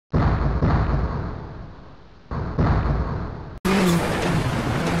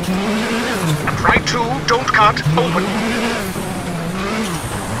Right 2, don't cut, open.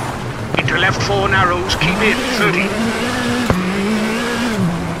 Into left 4 narrows, keep in, 30.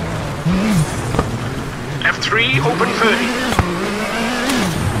 Left 3, open 30.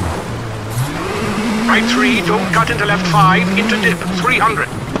 Right 3, don't cut into left 5, into dip, 300.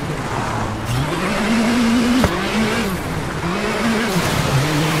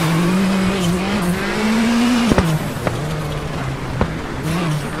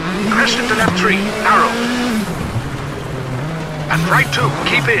 Crest into left 3, narrow. And right 2,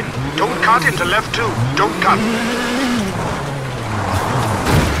 keep in. Don't cut into left 2, don't cut.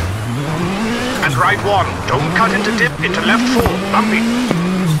 And right 1, don't cut into dip, into left 4, bumpy.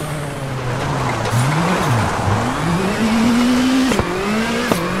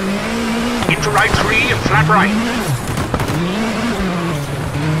 Into right 3 and flat right.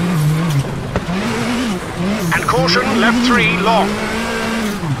 And caution, left 3, long.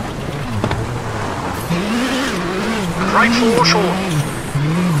 Right 4 short.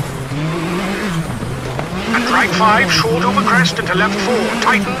 And right 5 short over crest into left 4,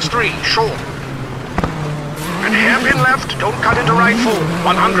 tightens 3, short. And hairpin left, don't cut into right 4,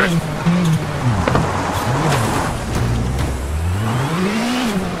 100.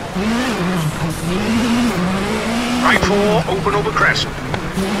 Right 4, open over crest.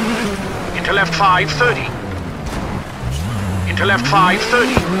 Into left 5, 30. Into left 5,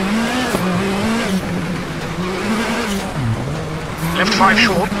 30. Left 5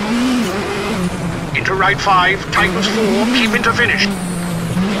 short. Into right 5, tightens 4, keep into finish.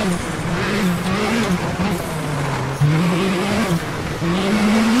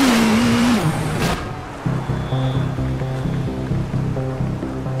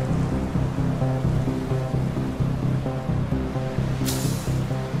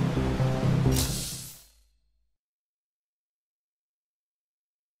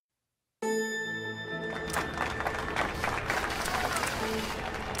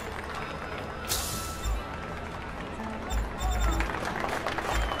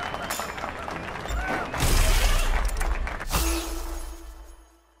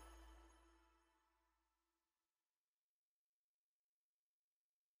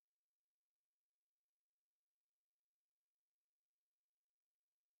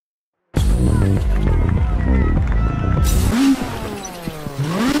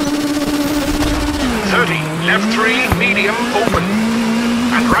 Left 3, medium, open.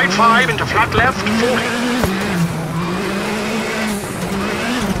 And right 5 into flat left, 40.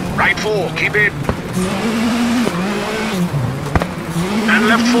 Right 4, keep it. And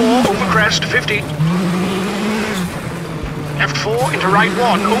left 4, over crest, 50. Left 4 into right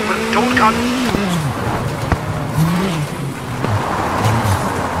 1, open, don't cut.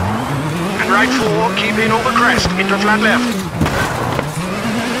 And right 4, keep in over crest, into flat left.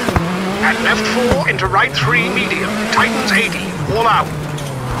 And left 4 into right 3 medium, tightens 80, all out.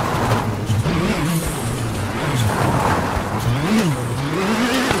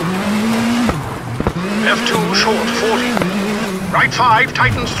 Left 2 short, 40. Right 5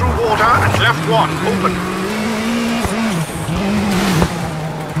 tightens through water and left 1 open.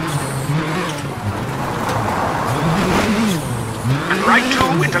 And right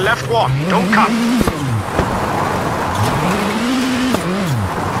 2 into left 1, don't cut.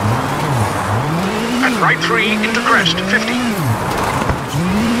 Right 3 into crest, 50.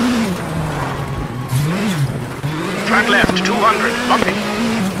 Flat left, 200, bumpy.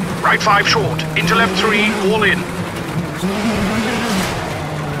 Right 5 short, into left 3, all in.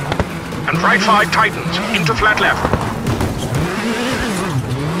 And right 5 tightens, into flat left.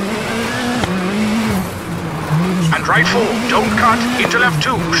 And right 4, don't cut, into left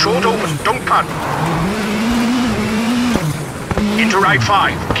 2, short open, don't cut. Into right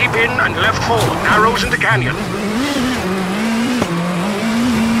 5, keep in and left 4, narrows into canyon.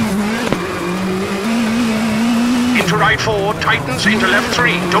 Into right 4, tightens into left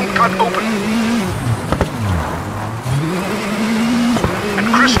 3, don't cut, open.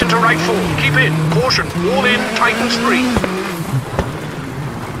 And crest into right 4, keep in, caution, all in, tightens 3.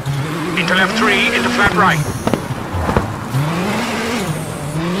 Into left 3, into flat right.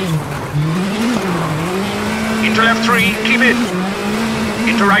 Into left 3, keep in.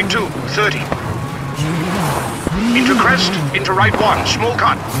 Into right 2, 30. Into crest, into right 1, small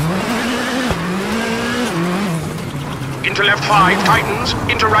cut. Into left 5, tightens,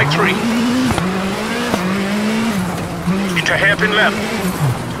 into right 3. Into hairpin left.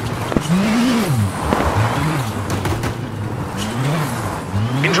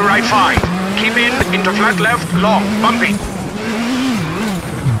 Into right 5, keep in, into flat left, long, bumpy.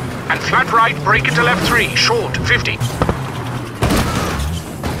 And flat right, break into left 3, short, 50.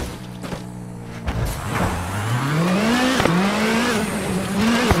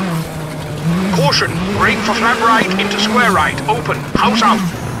 Caution, brake for flat right into square right, open, house out.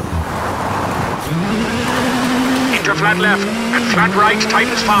 Into flat left, and flat right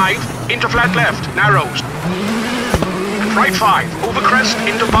tightens 5, into flat left, narrows. And right 5, over crest,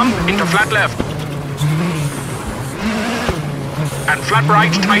 into bump, into flat left. And flat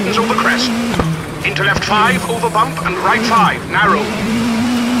right tightens over crest. Into left 5, over bump, and right 5, narrow.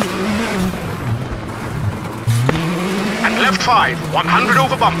 And left 5, 100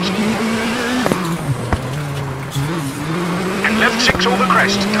 over bumps. And left 6 over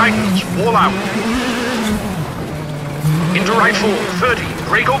crest, tightens, wall out. Into right 4, 30,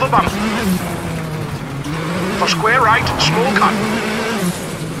 brake over bump. For square right, small cut.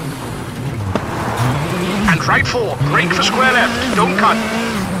 And right 4, brake for square left, don't cut.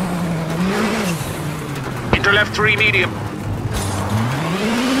 Into left 3, medium.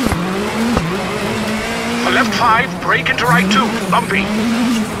 For left 5, brake into right 2, bumpy.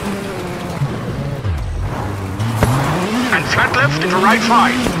 And flat left into right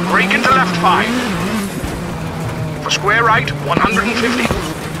 5, brake into left 5. For square right, 150.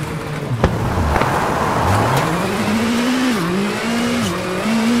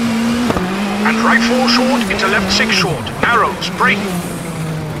 And right 4 short, into left 6 short, narrows, brake.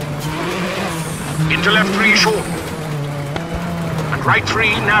 Into left 3 short. And right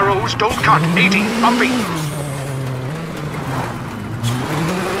 3 narrows, don't cut, 80, bumpy.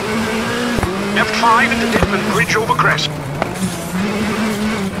 Left 5 into dip and bridge over crest.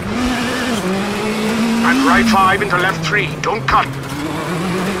 And right 5 into left 3, don't cut.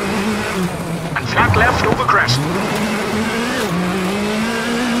 And flat left over crest.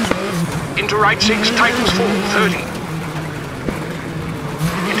 Into right 6, tightens 4, 30.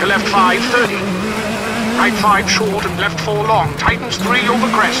 Into left 5, 30. Right 5 short and left 4 long, tightens 3 over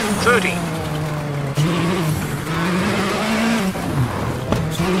crest, 30.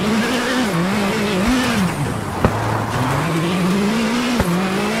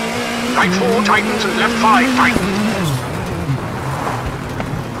 Right 4 tightens and left 5 tightens.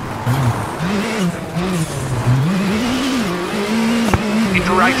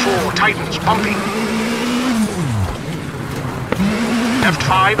 Into right 4 tightens, bumpy. Left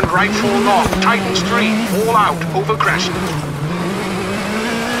 5 and right 4 long, tightens 3, all out, over crest.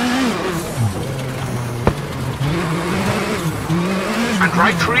 And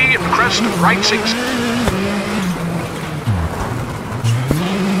right 3 and crest and right 6.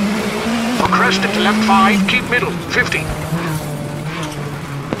 For crest into left 5, keep middle, 50.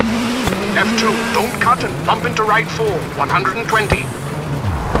 Left 2, don't cut and bump into right 4, 120.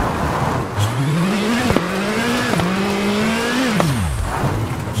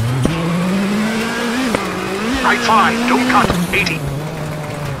 Right 5, don't cut, 80.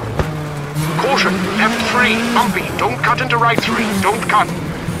 Caution, left 3, bumpy, don't cut into right 3, don't cut.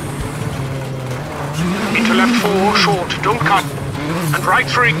 Into left 4, short, don't cut. And right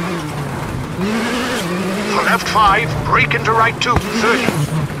 3. For left 5, brake into right 2, 30.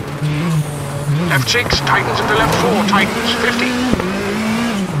 Left 6, tightens into left 4, tightens, 50.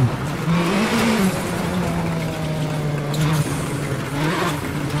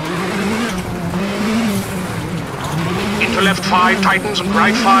 Into left 5, tightens, and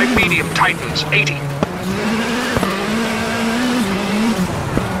right 5, medium, tightens, 80.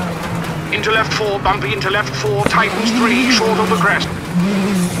 Into left 4, bumpy, into left 4, tightens, 3, short over crest.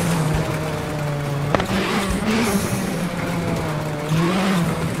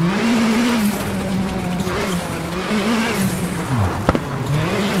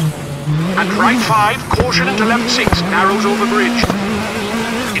 And right 5, caution into left 6, narrows over bridge.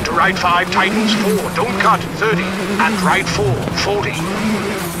 Into right 5, tightens 4, don't cut, 30. And right 4, 40.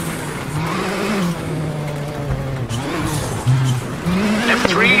 Left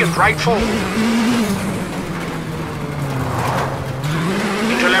 3 and right 4.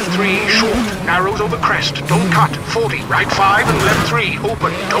 Into left 3, short, narrows over crest, don't cut, 40. Right 5 and left 3,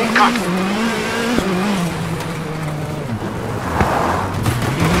 open, don't cut.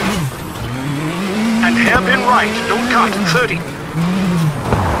 And hairpin right, don't cut, 30.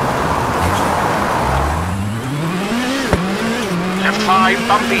 Left 5,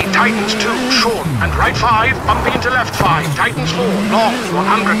 bumpy, tightens 2, short, and right 5, bumpy into left 5, tightens 4, long,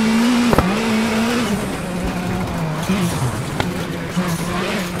 100.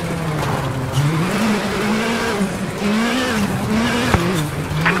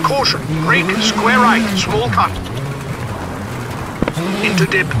 And caution, brake, square right, small cut. Into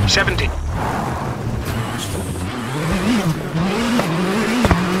dip, 70.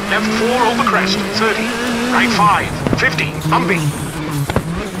 Left 4 over crest, 30. Right 5, 50, bumpy.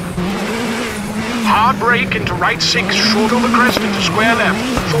 Hard brake into right 6, short over crest into square left,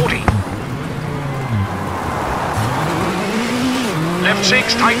 40. Left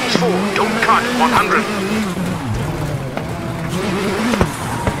 6, tightens 4, don't cut, 100.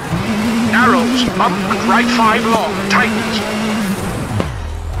 Narrows, bump and right 5 long, tightens.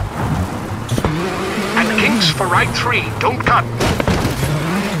 And kinks for right 3, don't cut.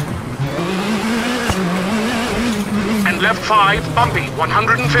 And left 5, bumpy,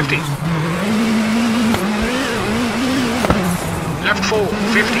 150. Left 4,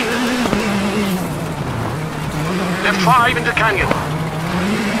 50. Left 5 into canyon.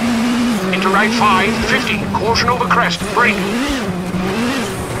 Into right 5, 50. Caution over crest, brake.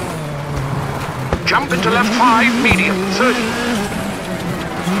 Jump into left 5, medium, 30.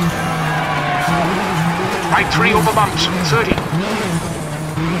 Right 3 over bumps, 30.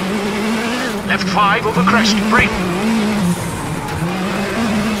 Left 5 over crest, brake.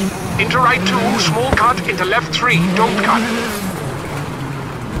 Into right 2, small cut, into left 3, don't cut.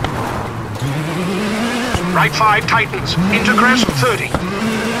 Right 5 tightens, into crest 30.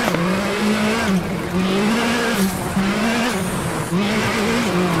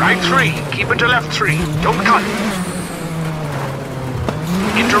 Right 3, keep into left 3, don't cut.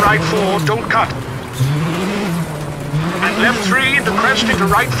 Into right 4, don't cut. And left 3 into crest into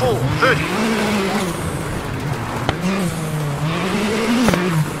right 4, 30.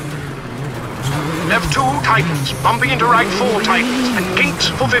 Left 2 tightens, bumping into right 4 tightens, and kinks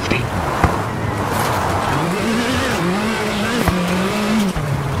for 50.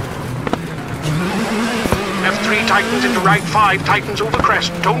 Left 3 tightens into right 5, tightens over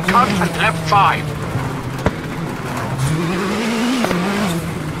crest, don't cut, and left 5.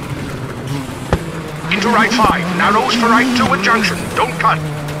 Into right 5, narrows for right 2 at junction, don't cut.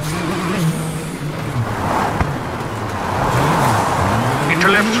 Into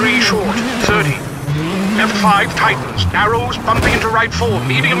left 3 short, 30. Left 5 tightens, narrows, bumping into right 4,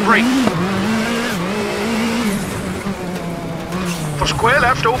 medium brake. For square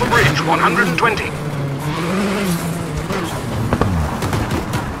left over bridge, 120.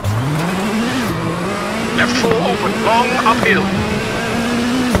 Left 4 open, long uphill.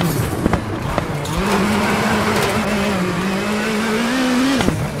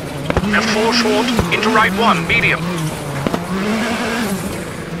 Left 4 short, into right 1, medium.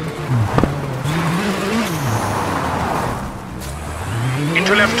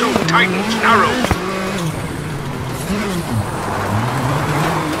 Into left 2, tightens, narrow.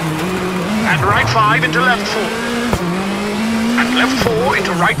 And right 5 into left 4. And left 4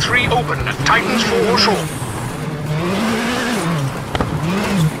 into right 3 open, and tightens 4 short.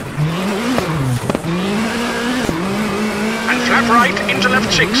 And flat right into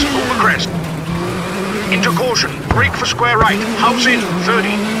left 6, over crest. Into caution, brake for square right, house in,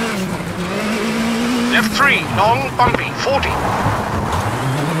 30. Left 3, long, bumpy, 40.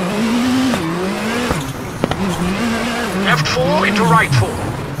 Left 4 into right 4.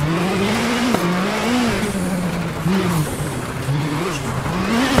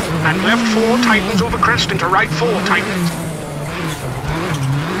 And left 4 tightens over crest into right 4 tightens.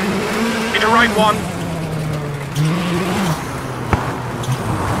 Into right 1.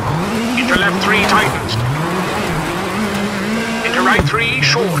 Into left 3 tightens. Into right 3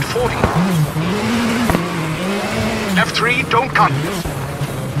 short 40. Left 3 don't cut.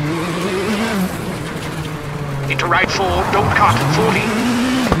 Into right 4 don't cut 40.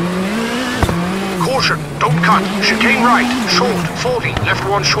 Caution, don't cut, chicane right, short, 40, left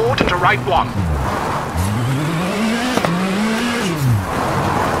 1 short into right 1.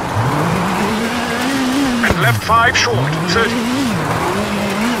 And left 5 short, 30.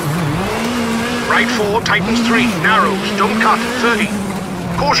 Right 4 tightens 3, narrows, don't cut, 30.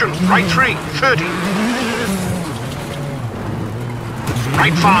 Caution, right 3, 30.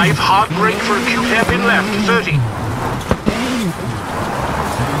 Right 5, hard brake for acute hairpin left, 30.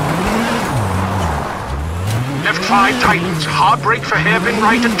 Left 5 tightens, hard brake for hairpin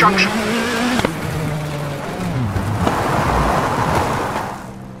right at junction.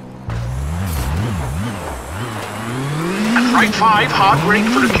 And right 5, hard brake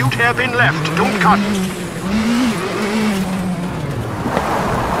for acute hairpin left, don't cut.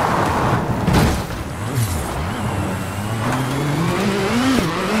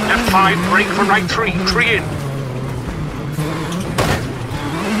 Left 5, brake for right 3, tree in.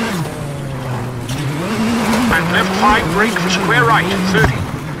 And left 5 brake for square right, 30.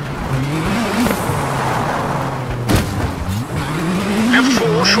 Left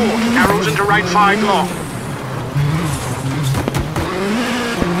 4 short, narrows into right 5 long.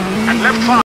 And left 5.